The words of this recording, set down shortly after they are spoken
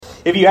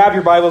If you have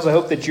your Bibles, I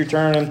hope that you're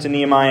turning them to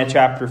Nehemiah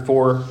chapter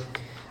 4.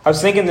 I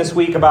was thinking this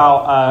week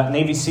about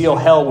Navy SEAL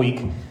Hell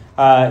Week.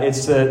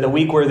 It's the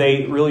week where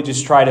they really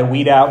just try to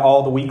weed out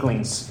all the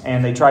weaklings,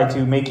 and they try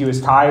to make you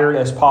as tired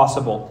as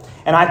possible.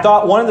 And I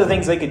thought one of the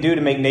things they could do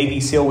to make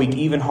Navy SEAL Week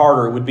even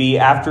harder would be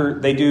after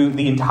they do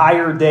the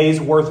entire day's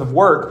worth of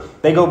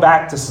work, they go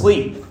back to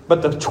sleep.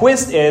 But the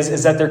twist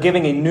is that they're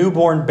giving a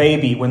newborn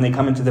baby when they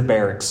come into the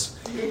barracks.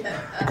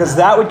 Because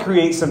that would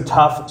create some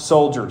tough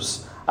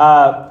soldiers.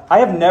 I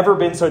have never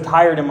been so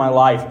tired in my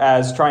life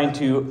as trying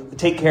to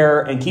take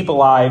care and keep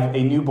alive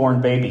a newborn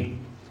baby.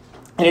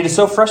 And it is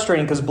so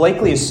frustrating because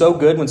Blakely is so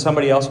good when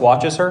somebody else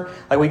watches her.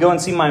 Like we go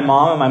and see my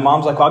mom, and my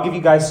mom's like, well, I'll give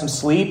you guys some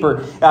sleep.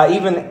 Or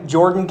even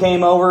Jordan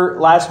came over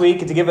last week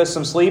to give us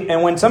some sleep.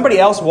 And when somebody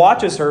else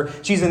watches her,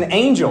 she's an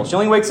angel. She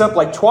only wakes up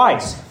like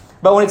twice.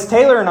 But when it's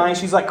Taylor and I,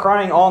 she's like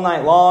crying all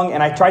night long.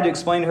 And I tried to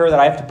explain to her that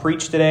I have to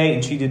preach today,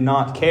 and she did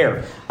not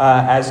care,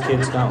 as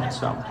kids don't.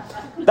 So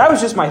that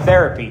was just my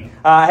therapy.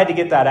 I had to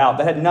get that out.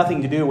 That had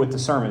nothing to do with the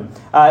sermon.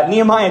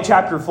 Nehemiah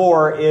chapter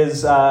 4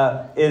 is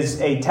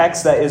a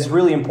text that is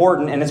really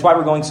important, and it's why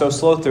we're going so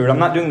slow through it. I'm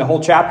not doing the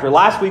whole chapter.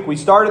 Last week we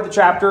started the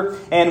chapter,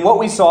 and what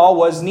we saw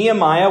was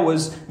Nehemiah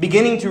was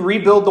beginning to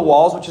rebuild the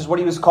walls, which is what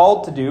he was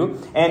called to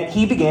do, and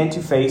he began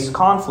to face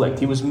conflict.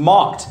 He was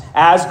mocked,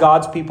 as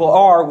God's people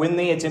are when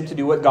they attempt to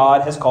do what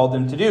God has called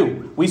them to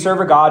do. We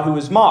serve a God who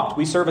is mocked.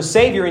 We serve a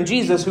Savior in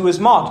Jesus who is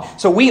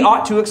mocked. So we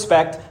ought to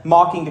expect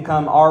mocking to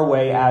come our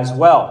way as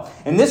well.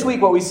 And this week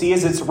what we see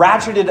is it's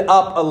ratcheted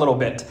up a little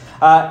bit.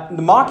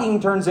 The mocking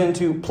turns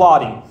into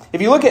plotting.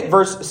 If you look at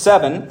verse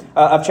 7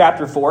 of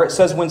chapter 4, it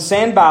says, when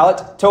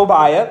Sanballat,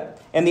 Tobiah,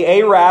 and the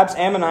Arabs,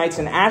 Ammonites,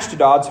 and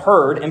Ashdods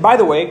heard. And by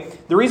the way,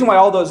 the reason why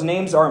all those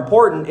names are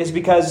important is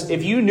because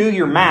if you knew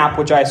your map,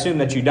 which I assume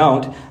that you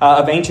don't,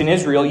 of ancient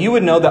Israel, you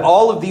would know that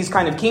all of these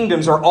kind of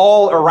kingdoms are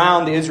all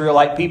around the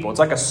Israelite people. It's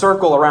like a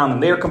circle around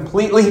them. They are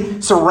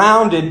completely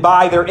surrounded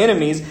by their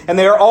enemies, and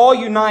they are all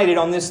united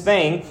on this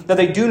thing that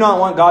they do not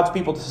want God's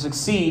people to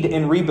succeed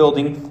in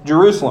rebuilding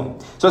Jerusalem.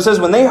 So it says,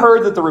 when they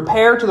heard that the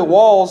repair to the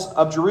walls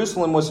of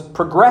Jerusalem was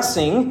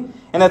progressing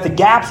and that the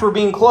gaps were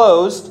being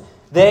closed,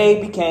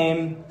 they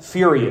became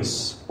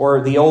furious,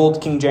 or the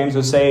old King James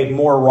would say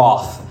more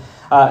wroth.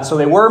 So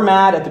they were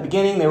mad at the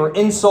beginning, they were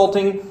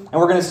insulting, and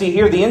we're going to see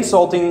here the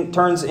insulting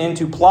turns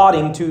into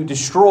plotting to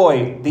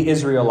destroy the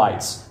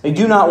Israelites. They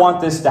do not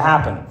want this to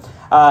happen.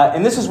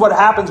 And this is what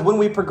happens when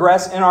we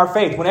progress in our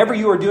faith. Whenever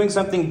you are doing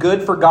something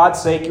good for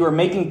God's sake, you are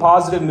making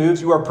positive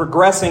moves, you are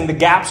progressing, the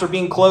gaps are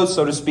being closed,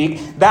 so to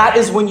speak, that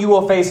is when you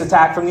will face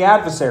attack from the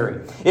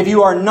adversary. If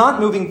you are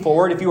not moving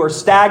forward, if you are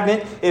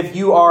stagnant, if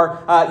you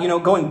are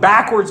going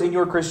backwards in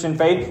your Christian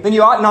faith, then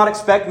you ought not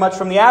expect much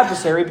from the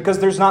adversary because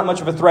there's not much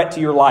of a threat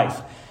to your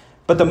life.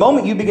 But the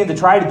moment you begin to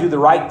try to do the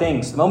right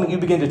things, the moment you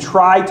begin to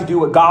try to do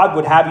what God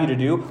would have you to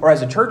do, or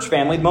as a church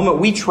family, the moment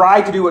we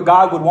try to do what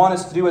God would want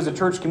us to do as a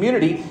church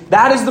community,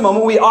 that is the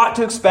moment we ought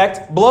to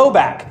expect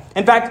blowback.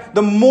 In fact,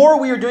 the more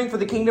we are doing for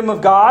the kingdom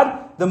of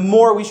God, the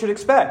more we should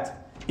expect.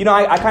 You know,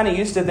 I kind of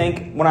used to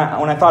think when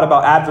I thought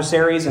about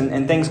adversaries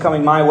and things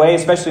coming my way,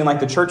 especially in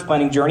like the church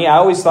planting journey, I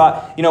always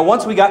thought,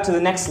 once we got to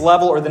the next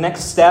level or the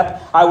next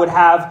step, I would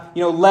have,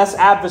 less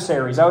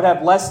adversaries. I would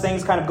have less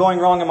things kind of going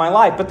wrong in my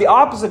life. But the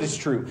opposite is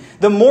true.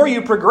 The more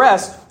you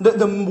progress,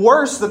 the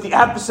worse that the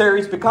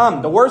adversaries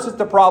become, the worse that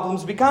the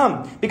problems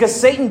become. Because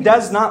Satan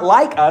does not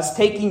like us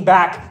taking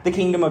back the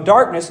kingdom of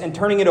darkness and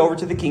turning it over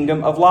to the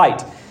kingdom of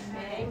light.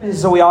 Amen.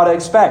 So we ought to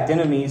expect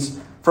enemies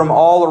from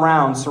all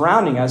around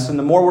surrounding us, and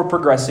the more we're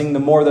progressing, the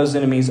more those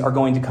enemies are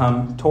going to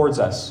come towards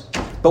us.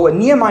 But what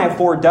Nehemiah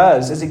 4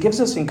 does is it gives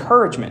us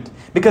encouragement,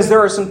 because there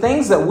are some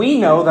things that we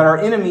know that our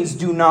enemies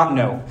do not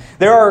know.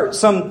 There are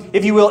some,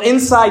 if you will,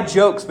 inside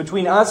jokes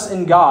between us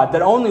and God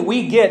that only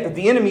we get, that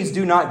the enemies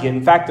do not get.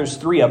 In fact, there's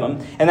 3 of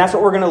them, and that's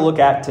what we're going to look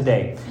at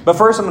today. But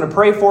first, I'm going to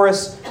pray for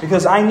us,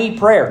 because I need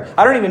prayer.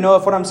 I don't even know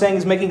if what I'm saying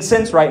is making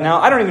sense right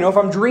now. I don't even know if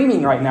I'm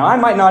dreaming right now. I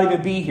might not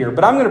even be here,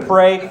 but I'm going to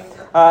pray.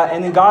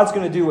 And then God's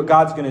going to do what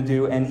God's going to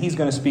do, and He's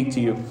going to speak to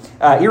you,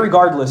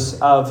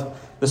 irregardless of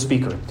the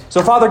speaker.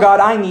 So, Father God,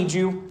 I need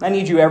you. I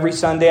need you every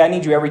Sunday. I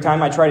need you every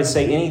time I try to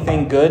say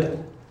anything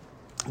good.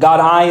 God,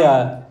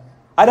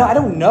 I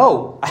don't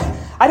know.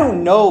 I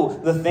don't know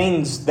the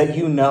things that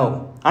you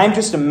know. I'm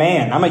just a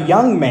man. I'm a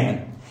young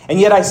man. And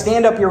yet I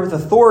stand up here with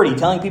authority,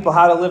 telling people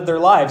how to live their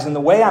lives. And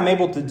the way I'm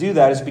able to do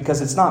that is because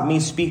it's not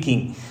me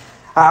speaking.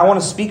 I want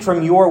to speak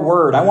from your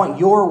word. I want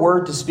your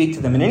word to speak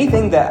to them. And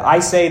anything that I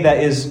say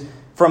that is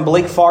from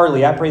Blake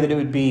Farley, I pray that it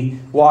would be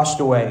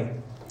washed away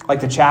like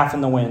the chaff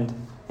in the wind.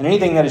 And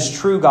anything that is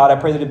true, God, I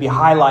pray that it be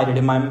highlighted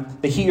in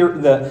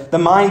the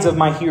minds of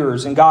my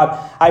hearers. And God,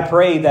 I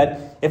pray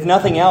that if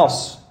nothing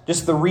else,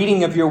 just the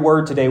reading of your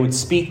word today would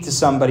speak to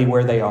somebody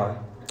where they are.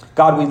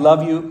 God, we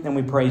love you and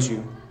we praise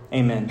you.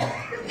 Amen.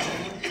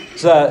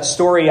 There's a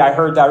story I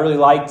heard that I really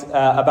liked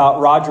about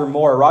Roger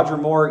Moore. Roger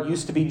Moore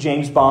used to be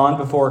James Bond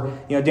before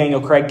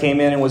Daniel Craig came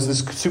in and was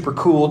this super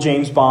cool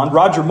James Bond.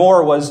 Roger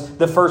Moore was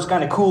the first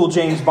kind of cool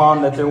James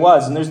Bond that there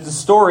was. And there's the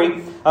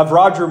story of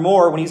Roger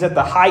Moore when he's at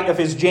the height of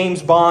his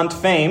James Bond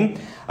fame.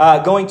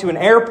 going to an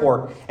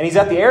airport. And he's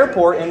at the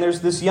airport, and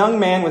there's this young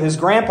man with his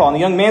grandpa. And the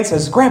young man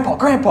says,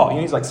 Grandpa.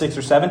 He's like 6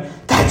 or 7.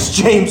 That's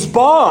James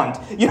Bond.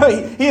 He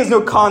has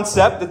no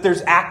concept that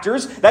there's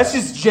actors. That's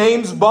just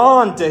James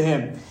Bond to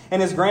him.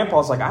 And his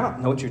grandpa's like, I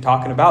don't know what you're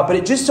talking about. But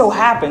it just so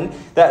happened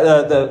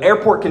that the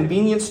airport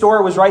convenience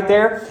store was right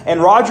there.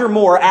 And Roger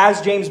Moore,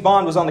 as James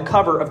Bond, was on the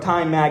cover of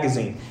Time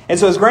magazine. And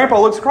so his grandpa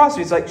looks across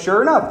and he's like,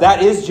 sure enough,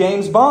 that is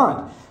James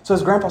Bond. So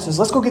his grandpa says,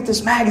 let's go get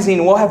this magazine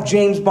and we'll have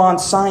James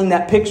Bond sign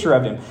that picture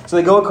of him. So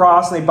they go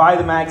across and they buy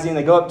the magazine.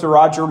 They go up to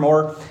Roger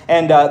Moore.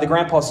 And the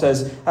grandpa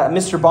says,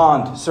 Mr.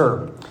 Bond,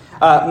 sir,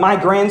 my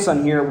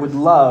grandson here would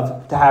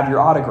love to have your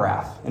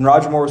autograph. And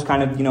Roger Moore was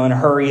kind of, in a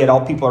hurry, had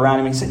all people around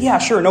him. He said, yeah,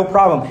 sure, no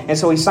problem. And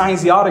so he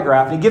signs the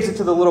autograph and he gives it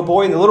to the little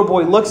boy. And the little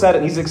boy looks at it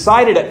and he's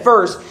excited at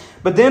first.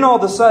 But then all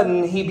of a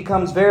sudden he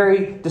becomes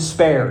very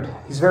despaired.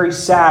 He's very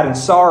sad and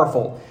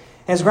sorrowful.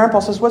 And his grandpa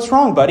says, what's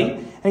wrong, buddy?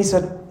 And he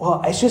said,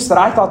 well, it's just that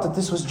I thought that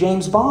this was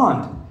James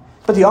Bond.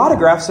 But the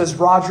autograph says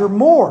Roger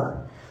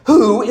Moore.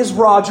 Who is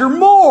Roger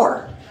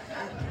Moore?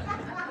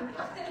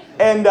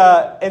 And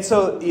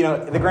so,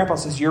 the grandpa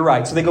says, you're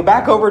right. So they go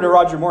back over to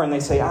Roger Moore and they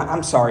say,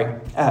 I'm sorry.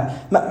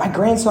 My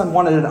grandson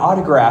wanted an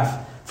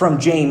autograph from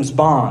James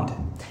Bond.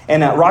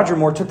 And Roger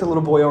Moore took the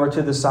little boy over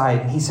to the side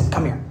and he said,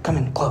 come here, come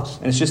in close.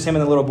 And it's just him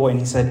and the little boy. And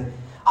he said,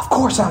 of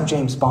course I'm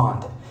James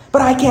Bond.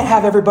 But I can't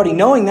have everybody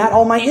knowing that.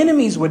 All my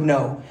enemies would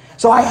know.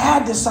 So I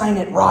had to sign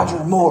it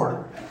Roger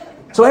Moore.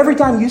 So every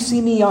time you see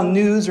me on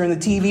news or in the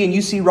TV and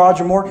you see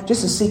Roger Moore,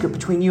 just a secret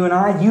between you and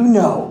I, you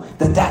know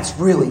that that's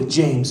really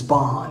James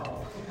Bond.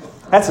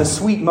 That's a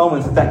sweet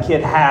moment that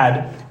kid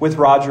had with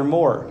Roger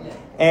Moore.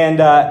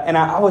 And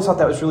I always thought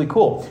that was really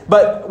cool.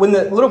 But when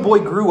the little boy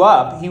grew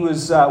up, he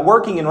was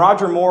working, and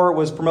Roger Moore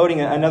was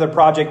promoting another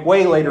project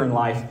way later in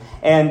life.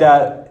 And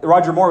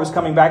Roger Moore was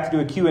coming back to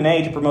do a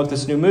Q&A to promote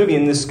this new movie,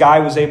 and this guy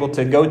was able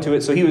to go to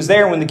it. So he was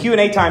there when the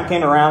Q&A time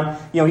came around.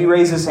 He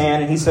raised his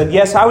hand, and he said,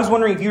 yes, I was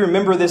wondering if you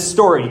remember this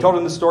story. He told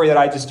him the story that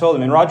I just told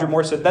him. And Roger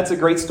Moore said, that's a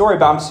great story,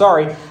 but I'm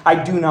sorry, I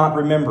do not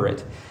remember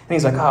it. And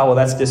he's like, oh, well,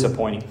 that's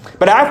disappointing.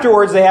 But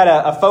afterwards, they had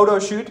a photo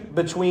shoot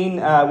between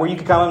where you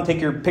could come and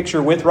take your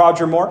picture with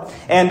Roger Moore.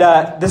 And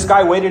this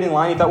guy waited in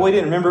line. He thought, well, he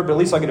didn't remember it, but at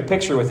least I'll get a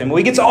picture with him. Well,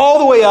 he gets all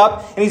the way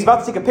up, and he's about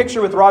to take a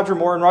picture with Roger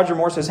Moore. And Roger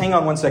Moore says, hang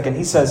on one second.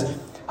 He says,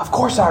 of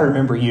course I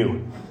remember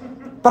you.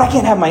 But I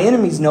can't have my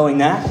enemies knowing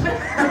that.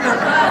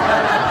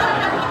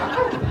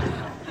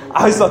 I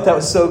always thought that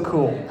was so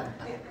cool.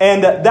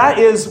 And that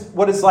is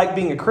what it's like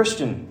being a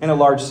Christian in a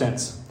large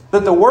sense.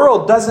 That the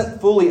world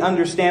doesn't fully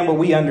understand what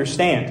we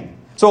understand.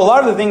 So a lot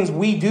of the things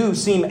we do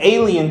seem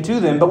alien to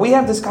them, but we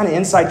have this kind of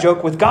inside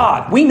joke with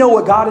God. We know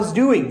what God is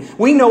doing.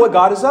 We know what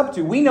God is up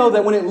to. We know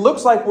that when it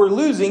looks like we're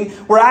losing,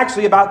 we're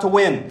actually about to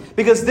win.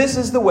 Because this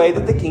is the way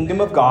that the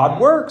kingdom of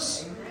God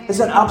works. It's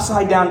an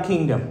upside down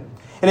kingdom.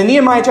 And in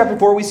Nehemiah chapter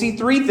 4, we see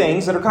 3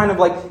 things that are kind of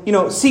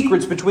like,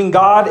 secrets between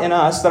God and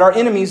us that our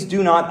enemies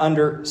do not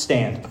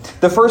understand.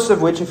 The first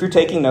of which, if you're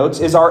taking notes,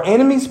 is our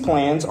enemies'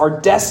 plans are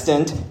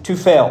destined to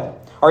fail.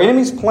 Our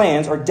enemies'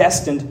 plans are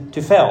destined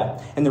to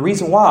fail. And the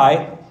reason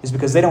why is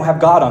because they don't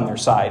have God on their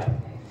side.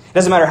 It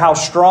doesn't matter how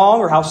strong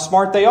or how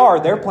smart they are,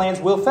 their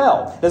plans will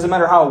fail. It doesn't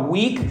matter how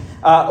weak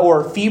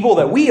or feeble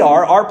that we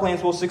are, our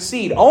plans will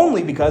succeed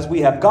only because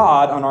we have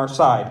God on our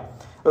side.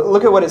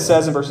 Look at what it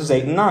says in verses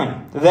 8 and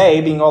 9.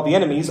 They, being all the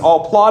enemies,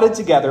 all plotted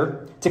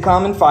together to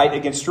come and fight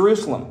against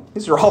Jerusalem.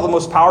 These are all the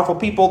most powerful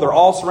people. They're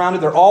all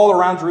surrounded. They're all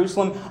around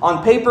Jerusalem.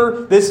 On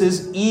paper, this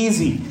is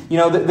easy.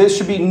 This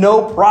should be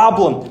no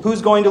problem.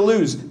 Who's going to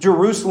lose?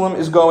 Jerusalem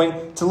is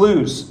going to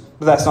lose.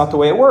 But that's not the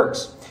way it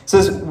works. It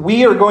says,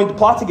 we are going to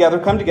plot together,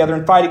 come together,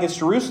 and fight against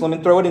Jerusalem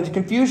and throw it into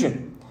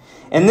confusion.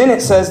 And then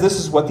it says this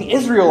is what the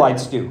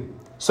Israelites do.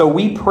 So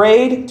we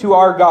prayed to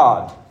our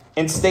God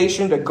and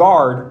stationed a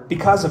guard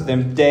because of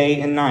them day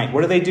and night.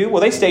 What do?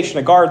 Well, they station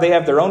a guard. They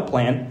have their own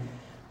plan.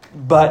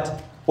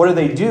 But what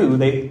do?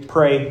 They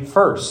pray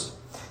first.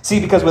 See,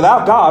 because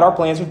without God, our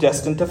plans are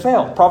destined to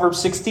fail.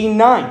 Proverbs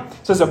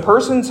 16:9 says, a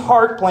person's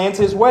heart plans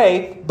his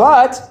way,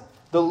 but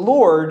the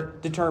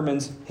Lord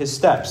determines his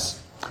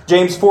steps.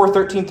 James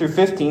 4:13 through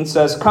 15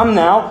 says, come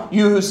now,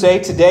 you who say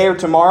today or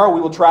tomorrow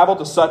we will travel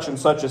to such and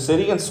such a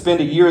city and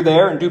spend a year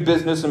there and do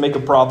business and make a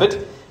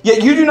profit.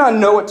 Yet you do not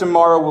know what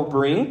tomorrow will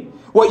bring,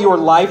 what your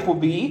life will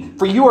be,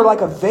 for you are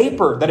like a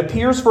vapor that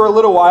appears for a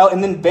little while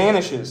and then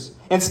vanishes.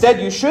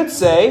 Instead, you should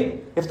say,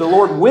 if the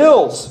Lord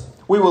wills,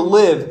 we will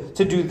live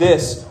to do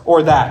this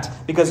or that.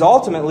 Because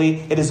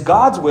ultimately, it is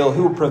God's will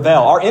who will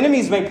prevail. Our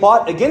enemies may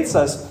plot against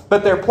us,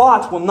 but their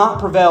plots will not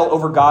prevail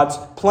over God's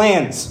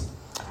plans.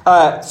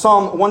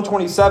 Psalm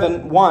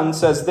 127:1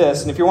 says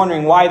this, and if you're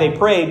wondering why they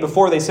prayed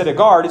before they set a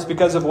guard, it's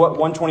because of what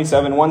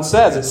 127:1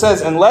 says. It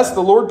says, unless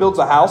the Lord builds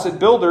a house, its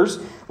builders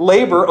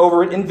labor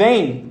over it in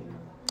vain.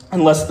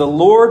 Unless the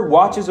Lord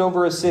watches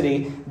over a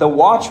city, the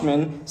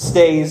watchman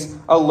stays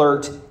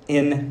alert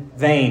in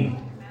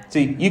vain.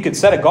 See, you could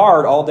set a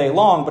guard all day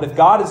long, but if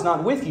God is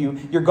not with you,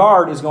 your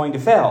guard is going to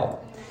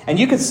fail. And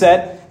you could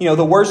set,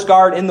 the worst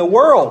guard in the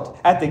world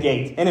at the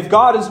gate. And if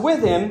God is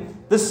with him,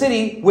 the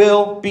city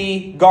will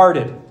be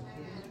guarded.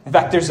 In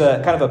fact, there's a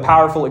kind of a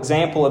powerful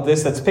example of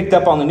this that's picked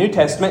up on the New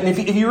Testament. And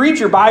if you read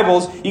your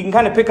Bibles, you can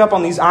kind of pick up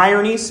on these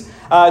ironies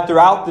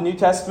throughout the New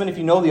Testament if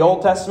you know the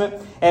Old Testament.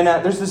 And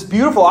there's this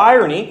beautiful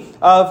irony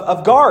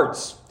of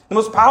guards, the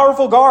most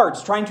powerful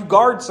guards, trying to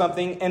guard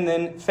something and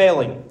then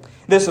failing.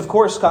 This, of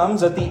course,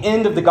 comes at the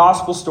end of the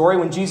gospel story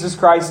when Jesus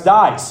Christ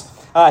dies.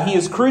 He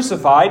is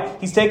crucified,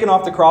 he's taken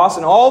off the cross,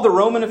 and all the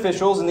Roman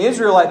officials and the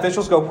Israelite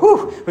officials go,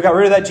 whew, we got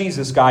rid of that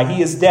Jesus guy,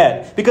 he is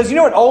dead. Because you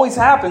know what always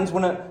happens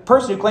when a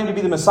person who claimed to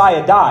be the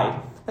Messiah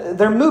died?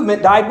 Their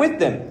movement died with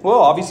them. Well,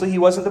 obviously he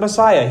wasn't the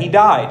Messiah, he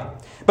died.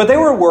 But they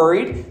were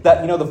worried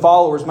that, the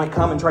followers might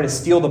come and try to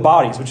steal the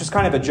bodies, which is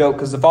kind of a joke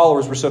because the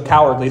followers were so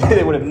cowardly,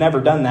 they would have never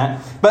done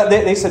that. But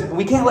they said,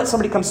 we can't let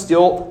somebody come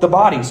steal the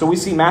body. So we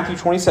see Matthew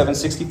 27,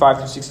 65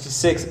 through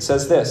 66, it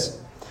says this.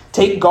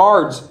 Take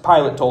guards,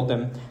 Pilate told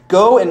them.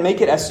 Go and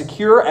make it as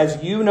secure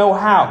as you know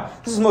how.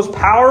 This is the most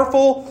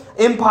powerful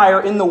empire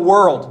in the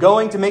world,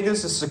 going to make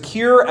this as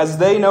secure as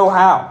they know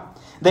how.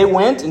 They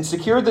went and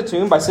secured the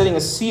tomb by setting a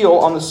seal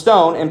on the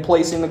stone and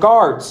placing the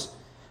guards.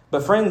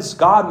 But friends,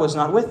 God was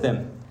not with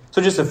them.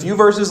 So just a few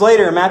verses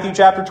later in Matthew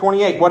chapter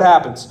 28, what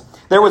happens?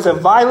 There was a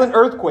violent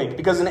earthquake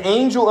because an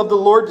angel of the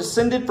Lord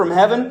descended from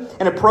heaven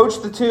and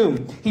approached the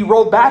tomb. He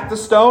rolled back the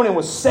stone and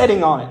was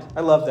sitting on it.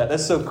 I love that.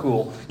 That's so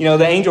cool.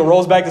 The angel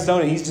rolls back the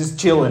stone and he's just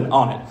chilling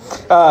on it.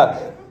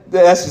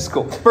 That's just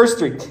cool. Verse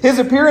 3. His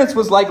appearance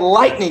was like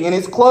lightning and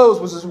his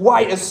clothes was as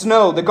white as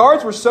snow. The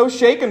guards were so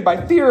shaken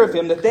by fear of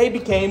him that they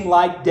became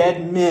like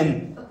dead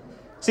men.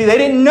 See, they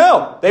didn't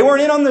know. They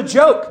weren't in on the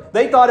joke.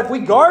 They thought if we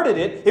guarded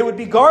it, it would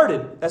be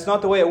guarded. That's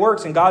not the way it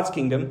works in God's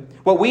kingdom.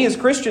 What we as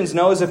Christians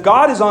know is if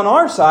God is on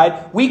our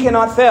side, we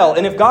cannot fail.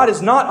 And if God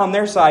is not on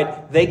their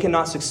side, they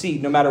cannot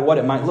succeed, no matter what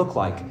it might look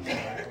like.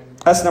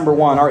 That's number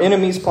one. Our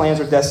enemies' plans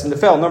are destined to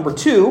fail. Number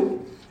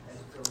two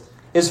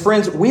is,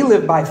 friends, we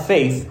live by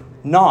faith,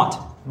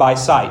 not by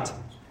sight.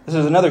 This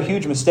is another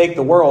huge mistake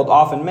the world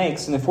often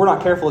makes. And if we're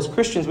not careful as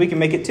Christians, we can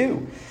make it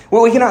too.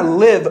 Well, we cannot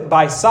live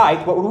by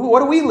sight. What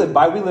do we live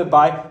by? We live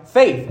by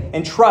faith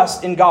and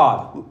trust in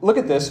God. Look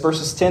at this,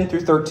 verses 10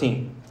 through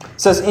 13.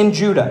 It says, in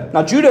Judah.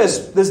 Now, Judah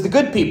is the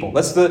good people.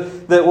 That's the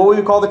what we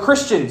would call the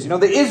Christians,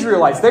 the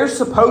Israelites. They're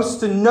supposed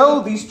to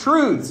know these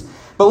truths.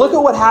 But look at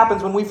what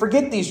happens when we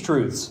forget these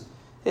truths.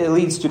 It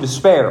leads to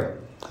despair.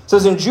 It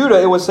says, in Judah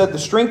it was said, the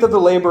strength of the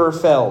laborer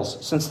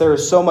fails, since there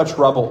is so much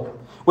rubble.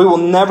 We will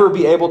never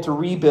be able to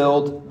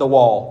rebuild the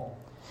wall.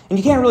 And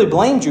you can't really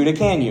blame Judah,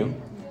 can you?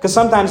 Because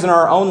sometimes in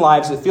our own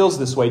lives it feels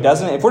this way,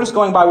 doesn't it? If we're just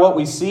going by what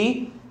we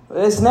see,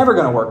 it's never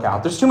going to work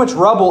out. There's too much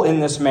rubble in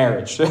this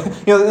marriage.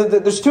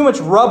 There's too much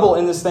rubble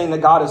in this thing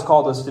that God has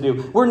called us to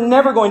do. We're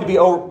never going to be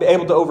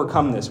able to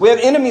overcome this. We have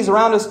enemies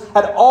around us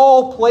at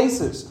all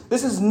places.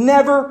 This is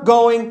never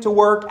going to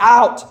work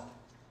out.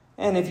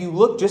 And if you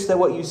look just at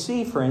what you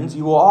see, friends,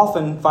 you will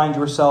often find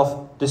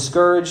yourself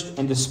discouraged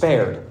and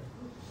despaired.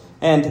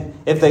 And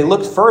if they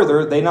looked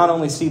further, they not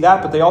only see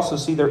that, but they also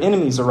see their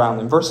enemies around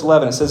them. Verse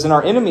 11, it says, and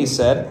our enemies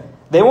said,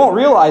 they won't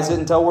realize it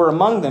until we're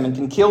among them and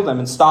can kill them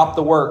and stop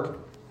the work.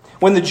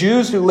 When the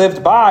Jews who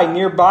lived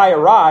nearby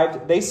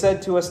arrived, they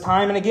said to us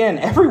time and again,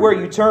 everywhere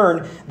you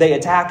turn, they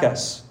attack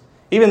us.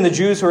 Even the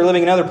Jews who are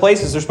living in other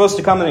places, they're supposed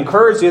to come and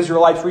encourage the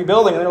Israelites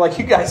rebuilding. And they're like,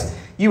 you guys,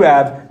 you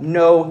have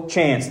no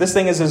chance. This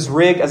thing is as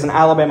rigged as an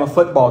Alabama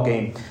football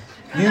game.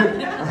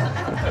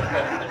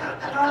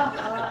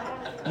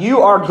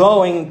 You are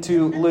going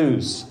to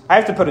lose. I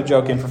have to put a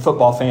joke in for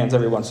football fans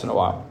every once in a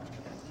while.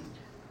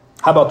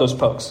 How about those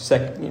pokes?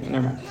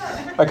 Never mind.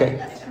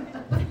 Okay.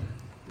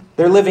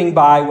 They're living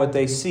by what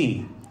they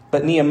see.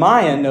 But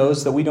Nehemiah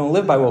knows that we don't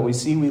live by what we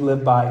see. We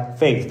live by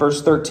faith.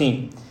 Verse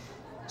 13.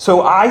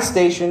 So I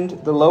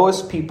stationed the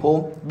lowest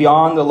people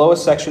beyond the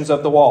lowest sections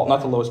of the wall.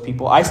 Not the lowest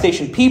people. I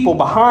stationed people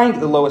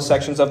behind the lowest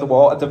sections of the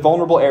wall at the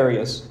vulnerable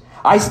areas.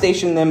 I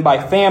stationed them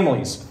by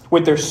families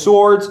with their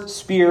swords,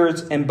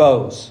 spears, and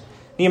bows.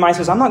 Nehemiah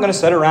says, I'm not going to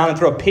sit around and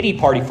throw a pity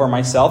party for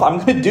myself. I'm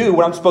going to do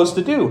what I'm supposed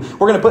to do.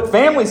 We're going to put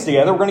families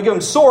together. We're going to give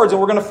them swords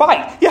and we're going to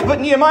fight. Yeah, but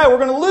Nehemiah, we're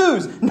going to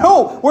lose.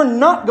 No, we're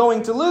not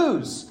going to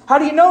lose. How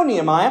do you know,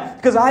 Nehemiah?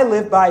 Because I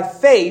live by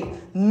faith,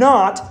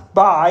 not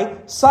by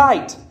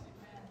sight.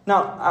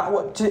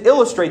 Now, to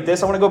illustrate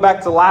this, I want to go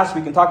back to last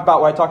week and talk about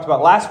what I talked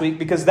about last week,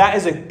 because that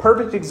is a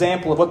perfect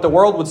example of what the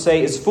world would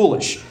say is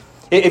foolish.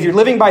 If you're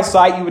living by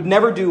sight, you would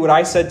never do what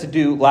I said to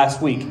do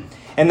last week.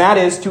 And that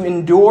is to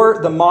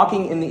endure the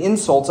mocking and the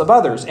insults of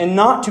others, and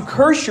not to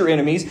curse your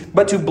enemies,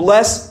 but to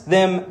bless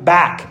them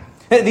back.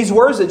 These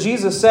words that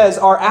Jesus says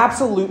are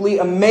absolutely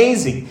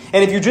amazing.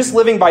 And if you're just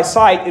living by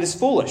sight, it is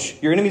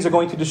foolish. Your enemies are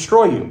going to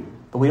destroy you.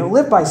 But we don't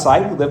live by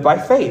sight, we live by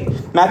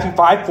faith. Matthew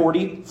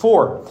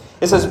 5:44.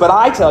 It says, but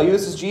I tell you,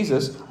 this is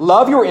Jesus,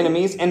 love your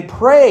enemies and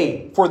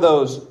pray for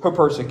those who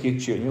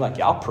persecute you. And you're like,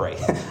 yeah, I'll pray.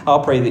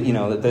 I'll pray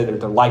that, that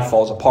their life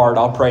falls apart.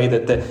 I'll pray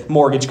that the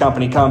mortgage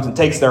company comes and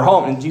takes their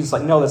home. And Jesus is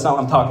like, no, that's not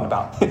what I'm talking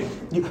about.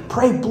 You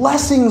pray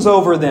blessings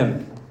over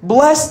them.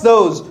 Bless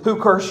those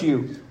who curse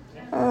you.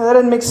 That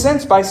doesn't make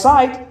sense by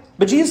sight.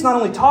 But Jesus not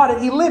only taught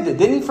it, he lived it.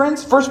 Didn't he,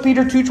 friends? 1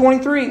 Peter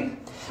 2:23.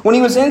 When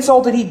he was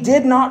insulted, he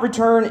did not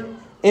return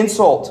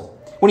insult.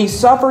 When he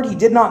suffered, he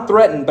did not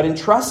threaten, but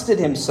entrusted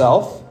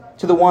himself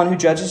to the one who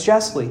judges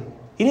justly.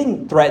 He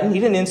didn't threaten. He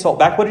didn't insult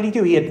back. What did he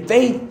do? He had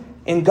faith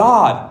in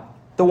God,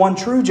 the one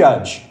true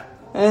judge.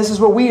 And this is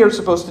what we are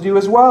supposed to do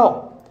as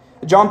well.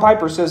 John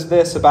Piper says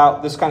this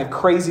about this kind of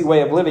crazy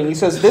way of living. He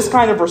says, this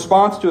kind of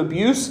response to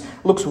abuse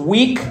looks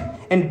weak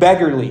and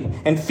beggarly,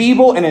 and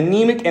feeble and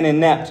anemic and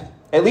inept.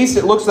 At least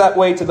it looks that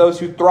way to those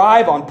who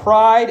thrive on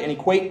pride and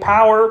equate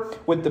power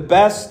with the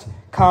best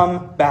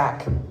come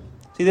back.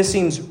 See, this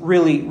seems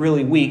really,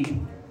 really weak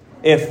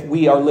if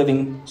we are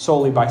living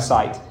solely by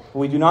sight.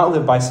 We do not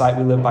live by sight,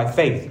 we live by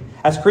faith.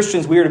 As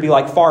Christians, we are to be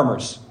like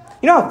farmers.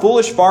 You know how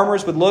foolish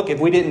farmers would look if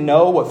we didn't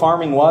know what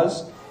farming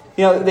was?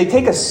 You know, they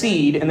take a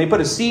seed and they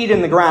put a seed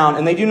in the ground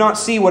and they do not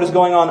see what is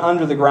going on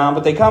under the ground,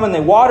 but they come and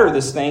they water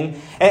this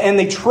thing and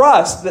they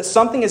trust that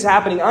something is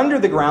happening under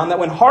the ground, that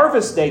when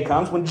harvest day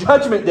comes, when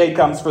judgment day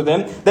comes for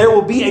them, there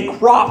will be a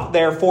crop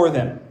there for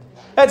them.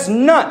 That's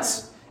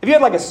nuts. If you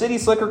had like a city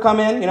slicker come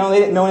in, they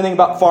didn't know anything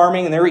about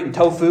farming and they were eating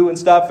tofu and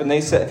stuff, and they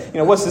said,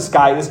 what's this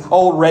guy, this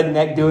old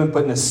redneck doing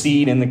putting a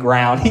seed in the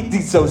ground?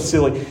 He's so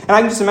silly. And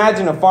I can just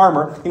imagine a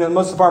farmer,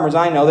 most of the farmers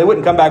I know, they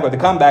wouldn't come back with a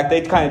comeback.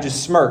 They'd kind of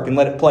just smirk and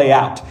let it play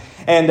out.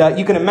 And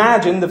you can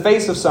imagine the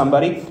face of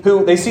somebody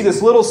who they see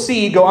this little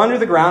seed go under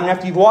the ground, and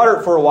after you water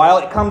it for a while,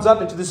 it comes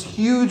up into this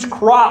huge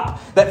crop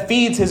that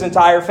feeds his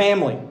entire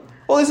family.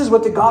 Well, this is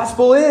what the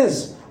gospel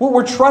is.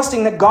 We're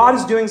trusting that God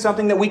is doing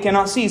something that we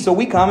cannot see. So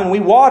we come and we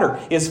water,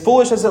 as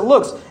foolish as it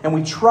looks, and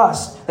we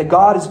trust that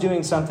God is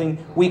doing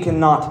something we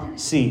cannot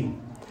see.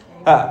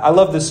 I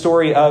love the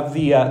story of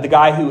the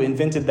guy who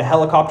invented the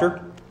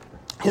helicopter.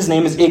 His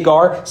name is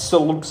Igor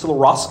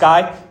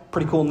Sikorsky.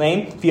 Pretty cool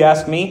name, if you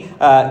ask me.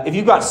 If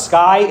you've got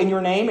sky in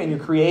your name and you're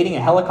creating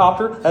a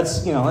helicopter,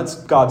 that's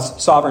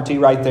God's sovereignty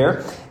right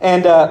there.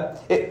 And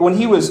when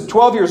he was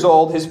 12 years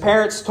old, his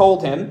parents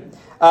told him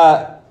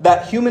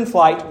that human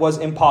flight was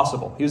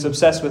impossible. He was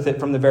obsessed with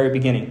it from the very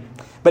beginning.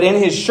 But in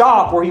his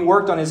shop where he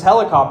worked on his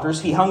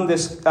helicopters, he hung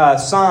this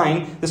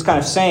sign, this kind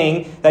of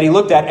saying that he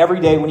looked at every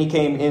day when he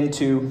came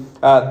into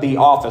the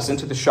office,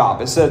 into the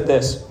shop. It said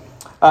this: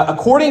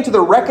 according to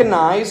the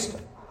recognized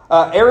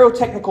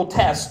aerotechnical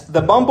test,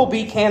 the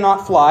bumblebee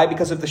cannot fly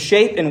because of the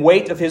shape and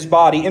weight of his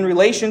body in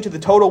relation to the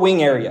total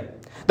wing area.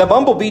 The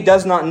bumblebee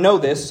does not know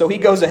this, so he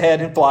goes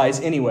ahead and flies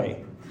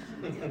anyway.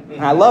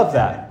 And I love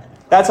that.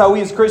 That's how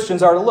we as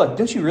Christians are to look.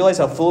 Don't you realize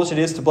how foolish it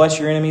is to bless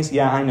your enemies?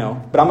 Yeah, I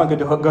know. But I'm going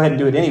to go ahead and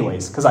do it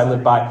anyways because I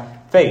live by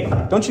faith.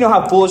 Don't you know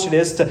how foolish it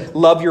is to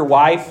love your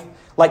wife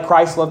like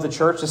Christ loved the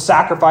church, to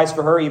sacrifice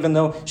for her even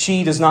though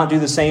she does not do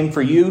the same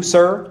for you,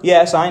 sir?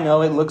 Yes, I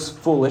know it looks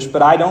foolish,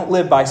 but I don't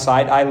live by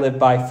sight. I live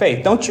by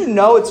faith. Don't you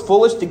know it's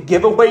foolish to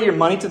give away your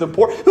money to the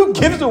poor? Who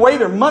gives away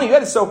their money?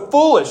 That is so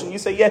foolish. And you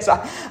say, yes,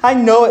 I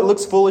know it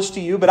looks foolish to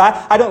you, but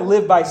I don't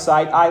live by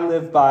sight. I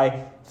live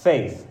by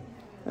faith.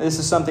 This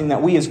is something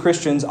that we as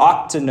Christians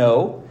ought to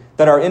know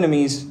that our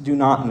enemies do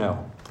not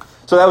know.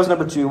 So that was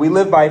number 2. We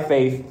live by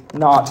faith,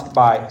 not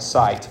by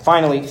sight.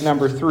 Finally,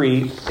 number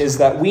 3 is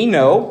that we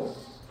know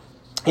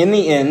in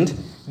the end,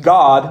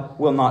 God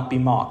will not be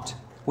mocked.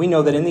 We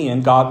know that in the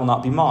end, God will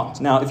not be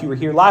mocked. Now, if you were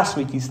here last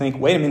week, you think,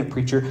 wait a minute,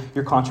 preacher,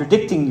 you're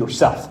contradicting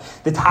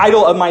yourself. The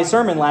title of my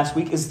sermon last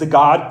week is The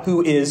God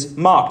Who Is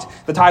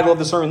Mocked. The title of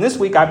the sermon this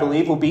week, I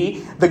believe, will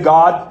be The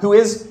God Who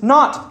Is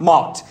Not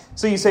Mocked.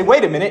 So you say,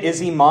 wait a minute, is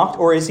he mocked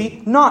or is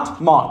he not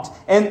mocked?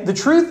 And the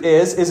truth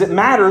is it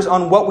matters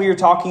on what we are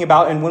talking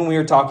about and when we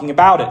are talking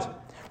about it.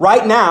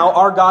 Right now,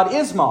 our God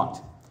is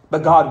mocked,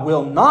 but God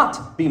will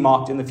not be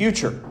mocked in the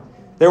future.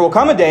 There will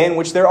come a day in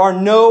which there are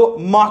no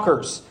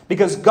mockers,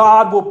 because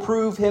God will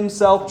prove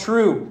himself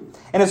true.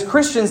 And as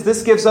Christians,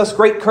 this gives us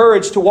great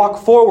courage to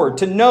walk forward,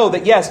 to know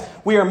that yes,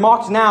 we are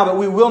mocked now, but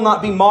we will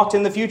not be mocked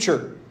in the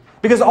future.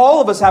 Because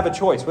all of us have a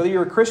choice, whether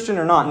you're a Christian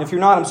or not. And if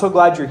you're not, I'm so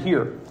glad you're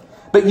here.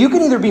 But you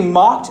can either be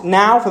mocked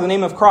now for the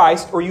name of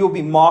Christ, or you will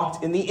be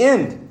mocked in the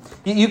end.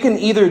 You can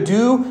either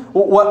do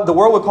what the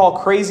world would call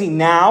crazy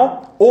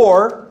now,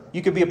 or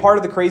you could be a part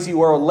of the crazy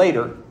world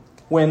later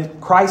when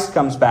Christ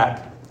comes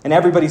back. And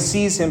everybody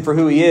sees him for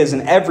who he is,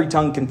 and every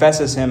tongue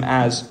confesses him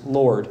as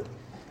Lord.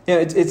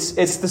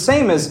 It's the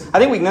same as, I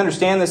think we can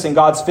understand this in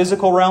God's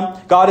physical realm.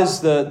 God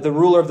is the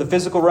ruler of the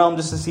physical realm,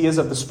 just as he is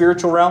of the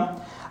spiritual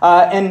realm.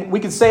 And we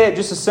could say it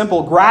just as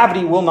simple: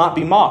 gravity will not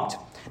be mocked.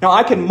 Now,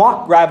 I can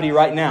mock gravity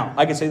right now.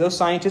 I can say, those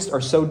scientists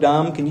are so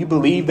dumb. Can you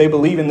believe they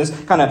believe in this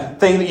kind of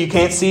thing that you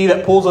can't see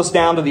that pulls us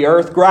down to the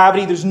earth?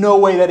 Gravity, there's no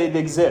way that it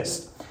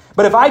exists.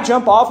 But if I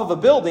jump off of a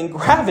building,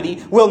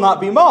 gravity will not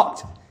be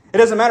mocked. It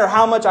doesn't matter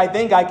how much I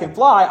think I can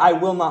fly, I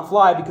will not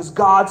fly because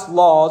God's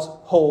laws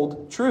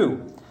hold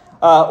true.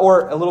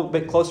 Or a little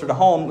bit closer to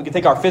home, we can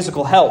take our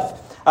physical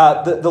health.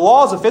 The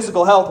laws of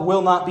physical health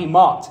will not be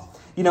mocked.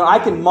 I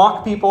can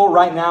mock people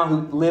right now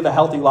who live a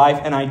healthy life,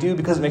 and I do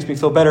because it makes me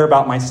feel better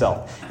about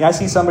myself. I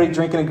see somebody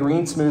drinking a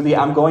green smoothie,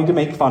 I'm going to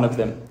make fun of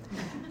them.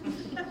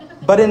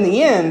 But in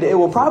the end, it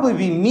will probably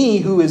be me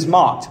who is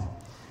mocked.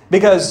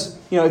 Because,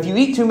 if you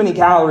eat too many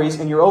calories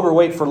and you're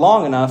overweight for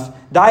long enough,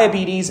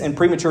 diabetes and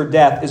premature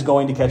death is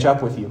going to catch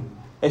up with you.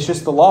 It's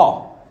just the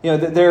law.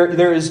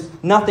 There is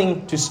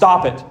nothing to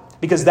stop it,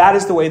 because that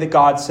is the way that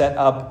God set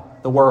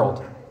up the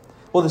world.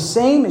 Well, the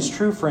same is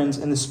true, friends,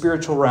 in the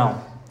spiritual realm.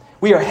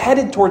 We are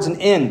headed towards an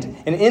end,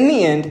 and in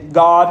the end,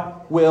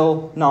 God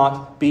will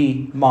not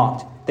be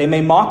mocked. They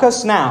may mock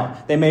us now,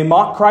 they may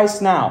mock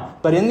Christ now,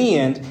 but in the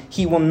end,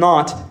 He will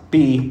not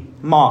be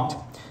mocked.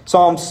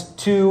 Psalms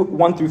 2,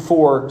 1 through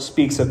 4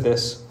 speaks of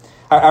this.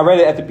 I read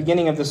it at the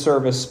beginning of the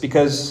service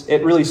because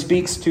it really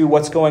speaks to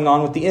what's going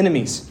on with the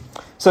enemies.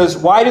 It says,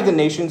 "Why do the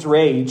nations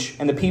rage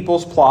and the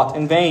peoples plot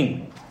in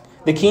vain?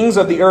 The kings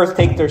of the earth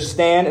take their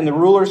stand, and the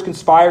rulers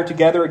conspire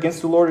together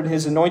against the Lord and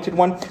His anointed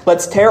one.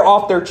 Let's tear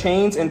off their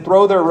chains and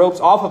throw their ropes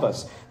off of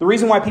us." The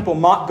reason why people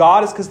mock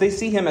God is because they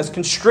see Him as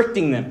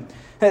constricting them.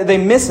 They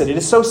miss it. It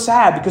is so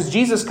sad because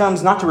Jesus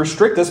comes not to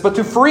restrict us, but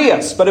to free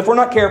us. But if we're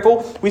not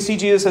careful, we see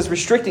Jesus as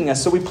restricting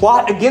us. So we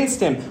plot against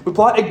Him. We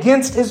plot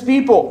against His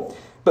people.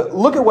 But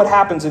look at what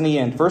happens in the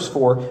end. Verse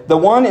 4, "The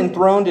one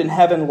enthroned in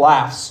heaven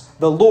laughs.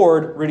 The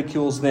Lord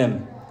ridicules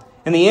them."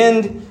 In the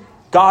end,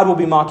 God will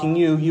be mocking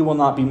you. You will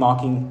not be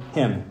mocking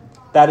Him.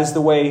 That is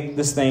the way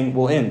this thing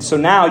will end. So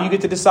now you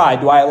get to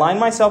decide, do I align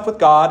myself with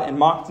God and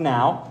mocked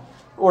now?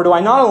 Or do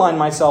I not align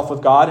myself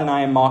with God and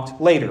I am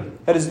mocked later?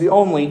 That is the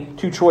only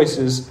two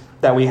choices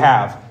that we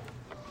have.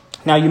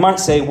 Now you might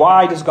say,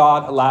 why does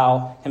God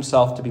allow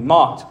Himself to be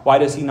mocked? Why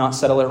does He not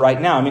settle it right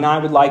now? I mean, I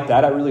would like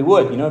that. I really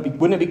would.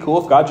 Wouldn't it be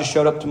cool if God just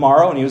showed up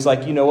tomorrow and He was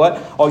like, you know what?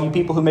 All you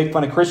people who make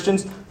fun of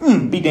Christians,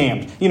 be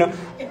damned.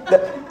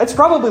 That's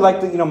probably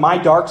like my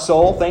dark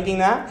soul thinking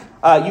that.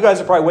 You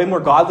guys are probably way more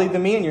godly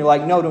than me, and you're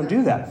like, no, don't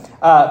do that.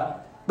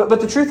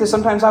 But the truth is,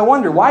 sometimes I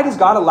wonder, why does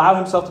God allow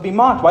Himself to be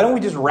mocked? Why don't we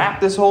just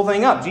wrap this whole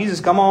thing up?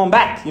 Jesus, come on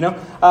back,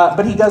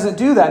 But He doesn't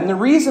do that. And the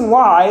reason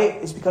why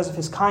is because of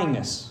His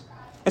kindness.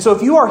 And so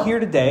if you are here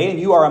today and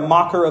you are a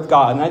mocker of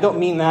God, and I don't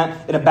mean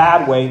that in a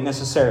bad way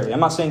necessarily. I'm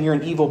not saying you're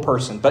an evil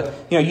person. But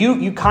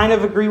you kind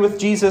of agree with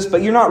Jesus,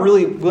 but you're not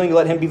really willing to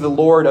let Him be the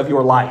Lord of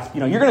your life.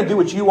 You're going to do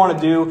what you want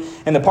to do,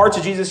 and the parts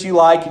of Jesus you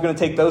like, you're going to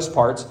take those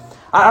parts.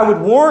 I would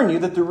warn you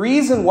that the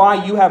reason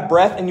why you have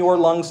breath in your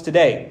lungs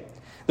today,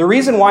 the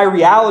reason why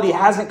reality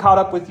hasn't caught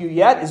up with you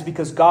yet, is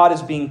because God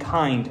is being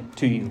kind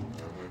to you.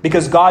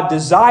 Because God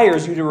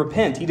desires you to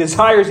repent. He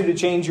desires you to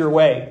change your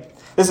way.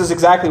 This is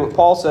exactly what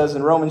Paul says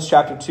in Romans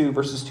chapter 2,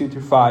 verses 2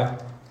 through 5. It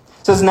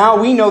says,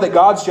 "Now we know that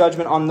God's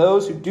judgment on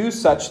those who do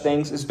such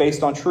things is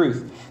based on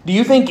truth. Do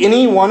you think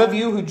any one of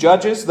you who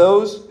judges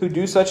those who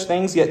do such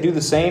things yet do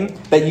the same,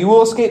 that you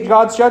will escape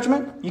God's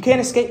judgment? You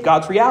can't escape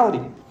God's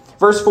reality."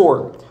 Verse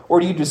 4, "Or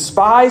do you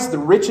despise the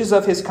riches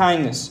of His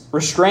kindness,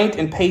 restraint,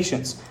 and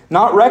patience,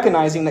 not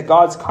recognizing that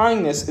God's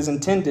kindness is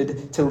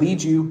intended to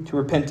lead you to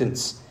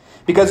repentance?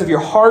 Because of your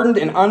hardened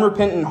and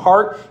unrepentant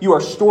heart, you are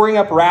storing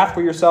up wrath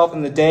for yourself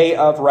in the day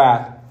of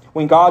wrath,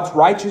 when God's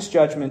righteous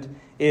judgment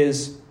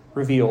is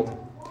revealed."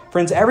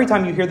 Friends, every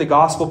time you hear the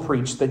gospel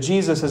preached that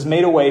Jesus has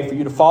made a way for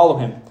you to follow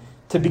Him,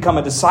 to become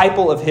a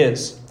disciple of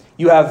His,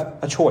 you have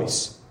a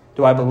choice.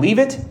 Do I believe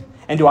it?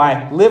 And do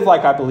I live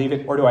like I believe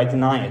it, or do I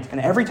deny it?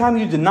 And every time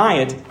you deny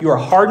it, you are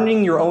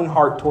hardening your own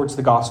heart towards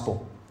the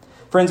gospel.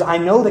 Friends, I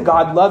know that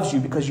God loves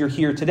you because you're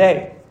here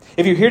today.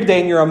 If you're here today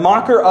and you're a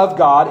mocker of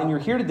God and you're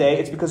here today,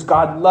 it's because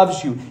God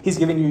loves you. He's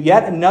given you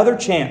yet another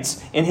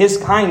chance in His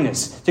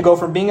kindness to go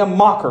from being a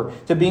mocker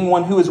to being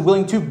one who is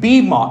willing to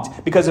be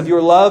mocked because of your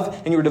love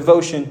and your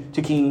devotion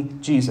to King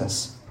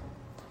Jesus.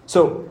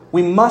 So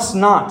we must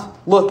not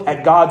look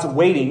at God's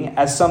waiting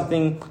as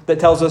something that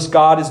tells us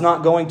God is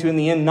not going to, in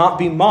the end, not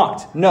be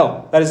mocked.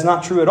 No, that is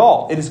not true at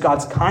all. It is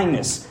God's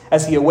kindness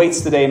as He awaits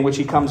the day in which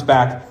He comes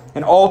back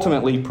and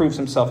ultimately proves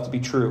Himself to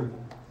be true.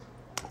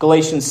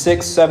 Galatians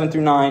 6, 7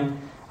 through 9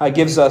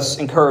 gives us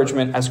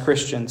encouragement as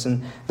Christians.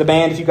 And the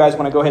band, if you guys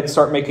want to go ahead and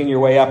start making your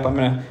way up, I'm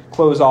going to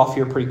close off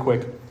here pretty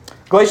quick.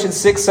 Galatians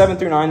 6, 7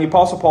 through 9, the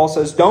Apostle Paul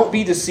says, "Don't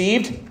be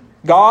deceived.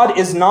 God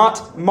is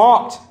not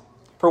mocked.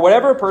 For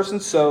whatever a person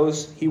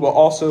sows, he will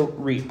also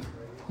reap.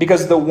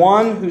 Because the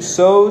one who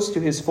sows to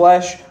his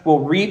flesh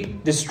will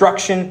reap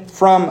destruction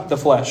from the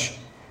flesh.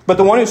 But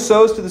the one who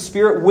sows to the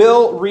Spirit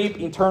will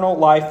reap eternal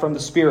life from the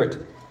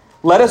Spirit.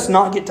 Let us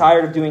not get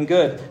tired of doing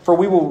good, for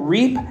we will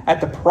reap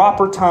at the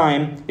proper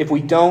time if we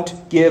don't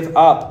give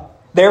up.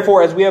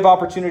 Therefore, as we have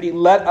opportunity,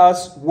 let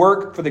us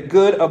work for the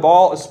good of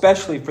all,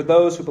 especially for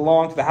those who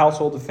belong to the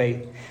household of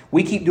faith.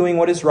 We keep doing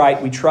what is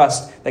right. We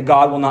trust that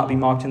God will not be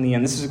mocked in the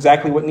end." This is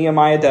exactly what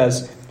Nehemiah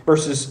does.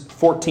 Verses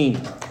 14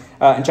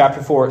 in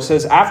chapter 4. It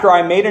says, "After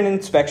I made an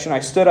inspection, I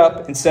stood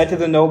up and said to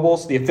the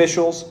nobles, the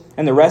officials,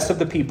 and the rest of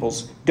the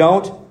peoples,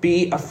 'Don't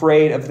be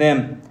afraid of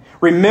them.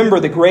 Remember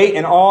the great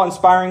and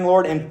awe-inspiring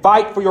Lord and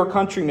fight for your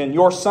countrymen,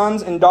 your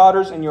sons and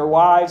daughters, and your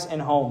wives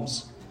and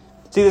homes.'"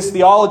 See, this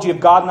theology of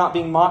God not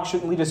being mocked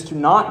shouldn't lead us to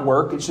not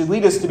work. It should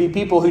lead us to be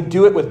people who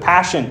do it with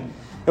passion.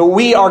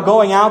 We are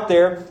going out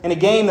there in a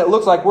game that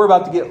looks like we're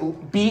about to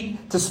get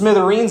beat to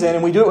smithereens in,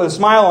 and we do it with a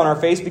smile on our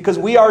face because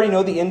we already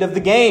know the end of the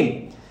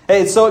game.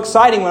 Hey, it's so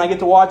exciting when I get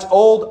to watch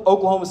old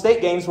Oklahoma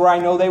State games where I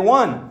know they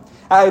won.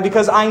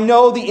 Because I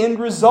know the end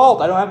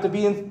result. I don't have to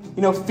be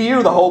in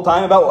fear the whole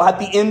time about what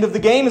the end of the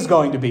game is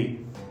going to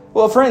be.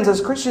 Well, friends,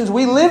 as Christians,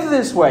 we live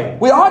this way.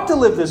 We ought to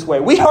live this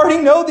way. We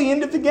already know the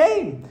end of the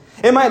game.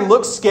 It might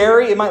look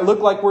scary. It might look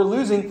like we're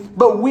losing,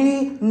 but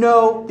we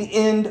know the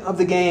end of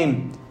the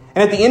game.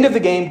 And at the end of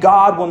the game,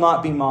 God will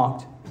not be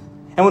mocked.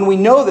 And when we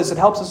know this, it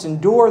helps us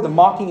endure the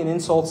mocking and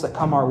insults that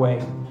come our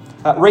way.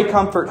 Ray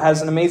Comfort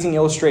has an amazing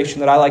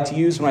illustration that I like to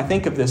use when I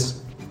think of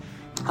this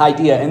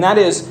idea. And that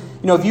is,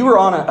 if you were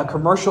on a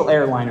commercial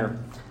airliner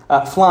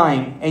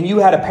flying and you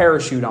had a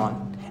parachute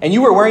on, and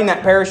you were wearing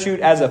that parachute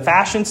as a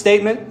fashion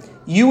statement,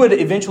 you would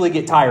eventually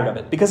get tired of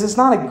it because it's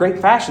not a great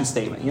fashion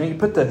statement. You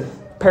put the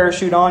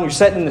parachute on, you're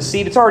sitting in the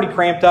seat, it's already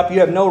cramped up, you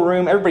have no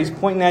room, everybody's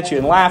pointing at you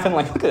and laughing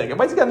like, look at that,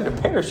 everybody's got a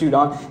parachute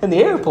on in the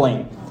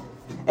airplane.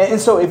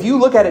 And so if you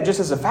look at it just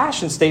as a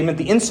fashion statement,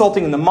 the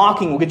insulting and the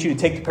mocking will get you to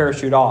take the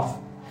parachute off.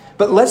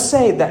 But let's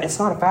say that it's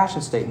not a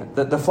fashion statement.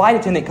 The flight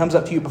attendant comes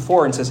up to you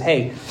before and says,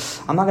 hey,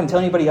 I'm not going to tell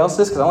anybody else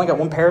this because I only got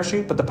one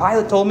parachute, but the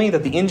pilot told me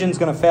that the engine's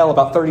going to fail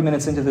about 30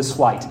 minutes into this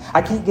flight.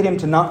 I can't get him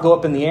to not go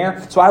up in the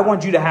air, so I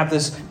want you to have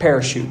this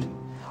parachute.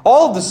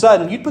 All of a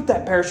sudden, you'd put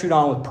that parachute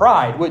on with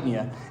pride, wouldn't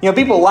you?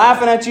 People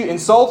laughing at you,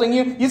 insulting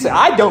you. You'd say,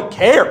 I don't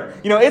care.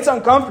 It's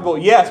uncomfortable,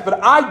 yes,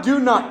 but I do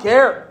not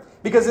care.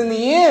 Because in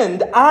the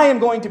end, I am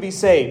going to be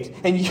saved,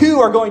 and you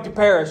are going to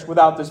perish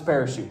without this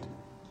parachute.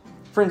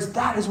 Friends,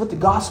 that is what the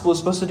gospel is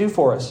supposed to do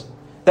for us.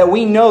 That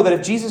we know that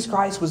if Jesus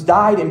Christ was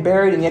died and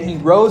buried, and yet He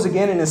rose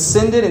again and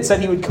ascended and said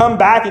He would come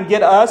back and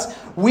get us,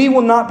 we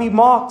will not be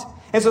mocked.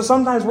 And so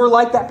sometimes we're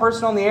like that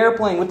person on the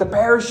airplane with the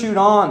parachute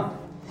on.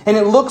 And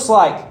it looks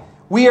like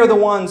we are the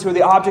ones who are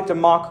the object of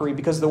mockery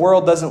because the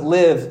world doesn't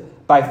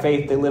live by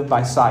faith, they live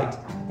by sight.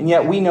 And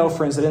yet we know,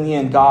 friends, that in the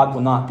end, God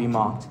will not be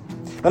mocked.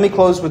 Let me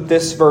close with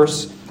this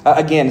verse.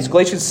 Again, it's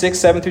Galatians 6,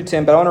 7 through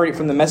 10, but I want to read it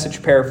from the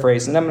Message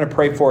paraphrase, and then I'm going to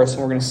pray for us,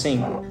 and we're going to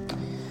sing.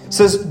 It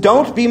says,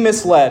 don't be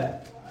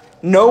misled.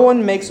 No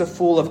one makes a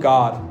fool of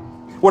God.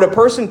 What a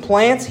person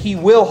plants, he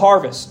will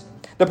harvest.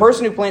 The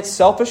person who plants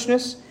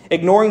selfishness,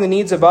 ignoring the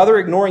needs of others,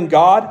 ignoring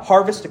God,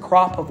 harvests a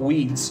crop of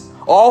weeds.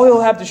 All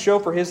he'll have to show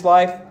for his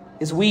life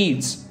is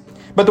weeds.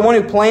 But the one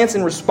who plants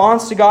in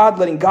response to God,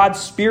 letting God's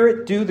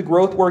Spirit do the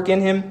growth work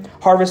in him,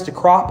 harvests a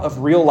crop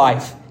of real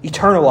life,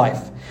 eternal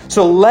life.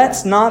 So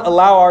let's not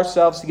allow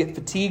ourselves to get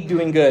fatigued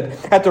doing good.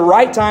 At the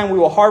right time, we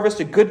will harvest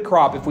a good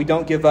crop if we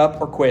don't give up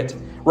or quit.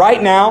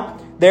 Right now,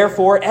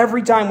 therefore,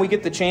 every time we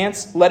get the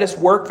chance, let us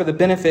work for the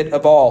benefit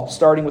of all,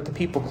 starting with the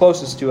people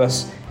closest to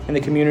us in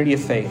the community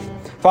of faith.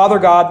 Father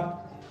God,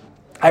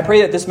 I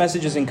pray that this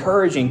message is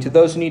encouraging to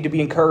those who need to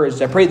be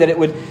encouraged. I pray that it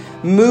would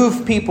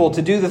move people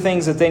to do the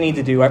things that they need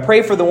to do. I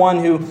pray for the one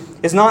who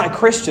is not a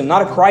Christian,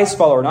 not a Christ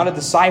follower, not a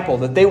disciple,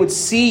 that they would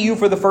see you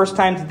for the first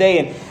time today.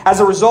 And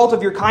as a result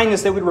of your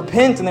kindness, they would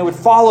repent and they would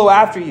follow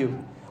after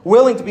you,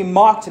 willing to be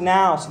mocked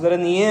now so that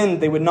in the end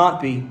they would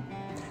not be.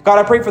 God,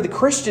 I pray for the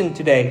Christian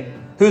today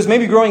who's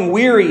maybe growing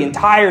weary and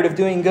tired of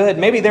doing good.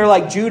 Maybe they're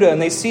like Judah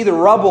and they see the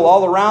rubble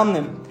all around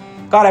them.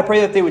 God, I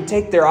pray that they would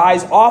take their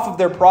eyes off of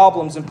their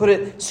problems and put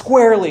it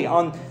squarely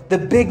on the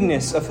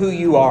bigness of who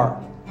you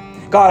are.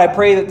 God, I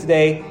pray that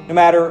today, no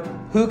matter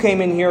who came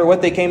in here or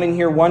what they came in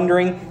here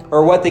wondering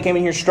or what they came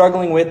in here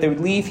struggling with, they would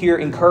leave here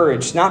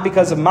encouraged, not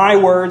because of my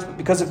words, but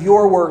because of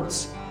your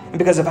words and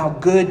because of how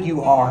good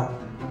you are.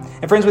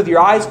 And friends, with your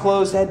eyes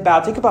closed, head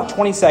bowed, take about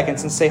 20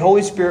 seconds and say,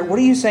 Holy Spirit, what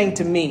are you saying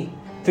to me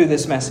through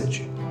this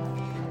message?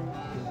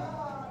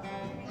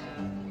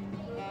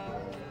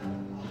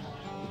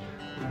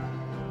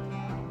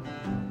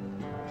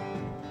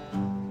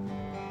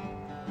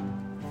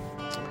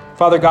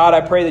 Father God, I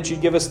pray that you'd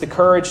give us the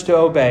courage to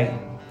obey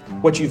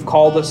what you've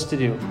called us to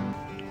do.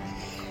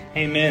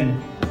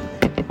 Amen.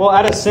 Well,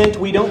 at Ascent,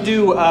 we don't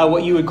do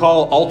what you would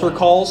call altar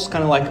calls,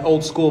 kind of like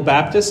old school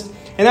Baptist.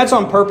 And that's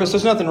on purpose.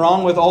 There's nothing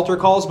wrong with altar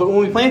calls. But when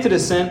we planted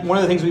Ascent, one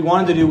of the things we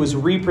wanted to do was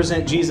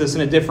represent Jesus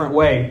in a different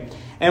way.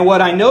 And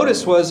what I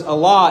noticed was a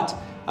lot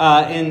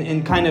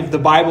in kind of the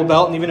Bible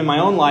Belt and even in my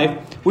own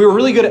life, we were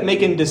really good at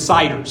making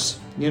deciders.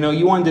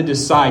 You wanted to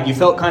decide. You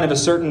felt kind of a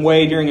certain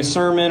way during a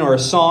sermon or a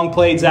song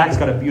played. Zach's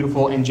got a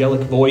beautiful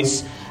angelic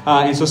voice.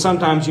 And so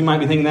sometimes you might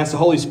be thinking that's the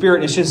Holy Spirit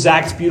and it's just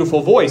Zach's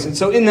beautiful voice. And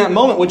so in that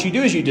moment, what you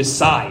do is you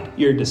decide.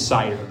 You're a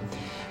decider.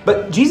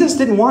 But Jesus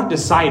didn't want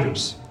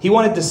deciders. He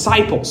wanted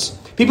disciples.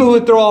 People who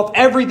would throw off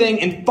everything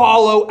and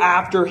follow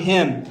after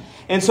Him.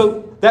 And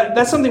so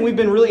that's something we've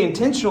been really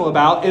intentional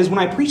about is when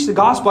I preach the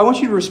gospel, I want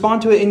you to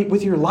respond to it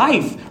with your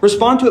life.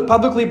 Respond to it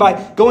publicly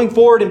by going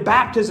forward in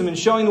baptism and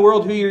showing the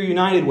world who you're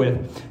united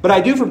with. But I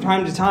do from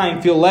time to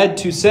time feel led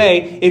to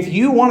say, if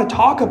you want to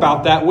talk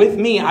about that with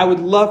me, I would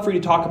love for you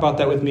to talk about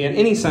that with me on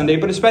any Sunday,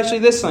 but especially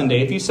this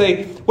Sunday. If you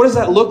say, what does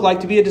that look like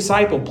to be a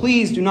disciple?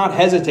 Please do not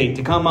hesitate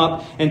to come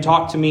up and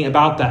talk to me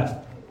about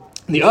that.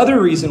 The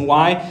other reason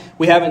why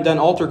we haven't done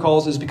altar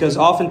calls is because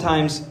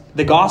oftentimes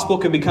the gospel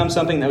could become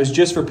something that was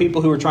just for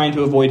people who were trying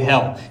to avoid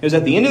hell. It was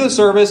at the end of the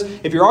service.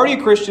 If you're already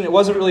a Christian, it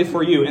wasn't really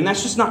for you. And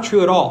that's just not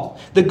true at all.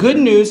 The good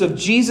news of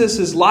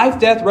Jesus' life,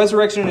 death,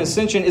 resurrection, and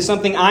ascension is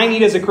something I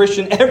need as a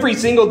Christian every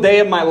single day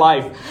of my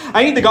life.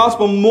 I need the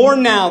gospel more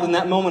now than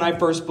that moment I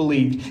first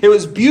believed. It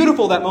was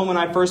beautiful that moment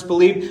I first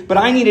believed, but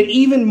I need it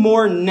even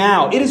more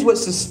now. It is what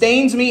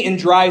sustains me and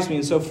drives me.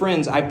 And so,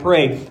 friends, I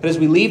pray that as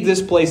we leave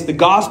this place, the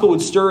gospel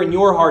would stir in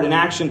your heart an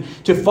action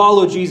to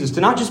follow Jesus,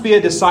 to not just be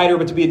a decider,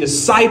 but to be a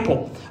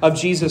disciple of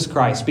Jesus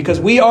Christ, because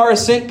we are a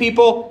sent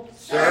people,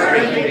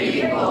 serving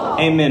people.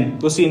 Amen.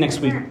 We'll see you next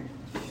week.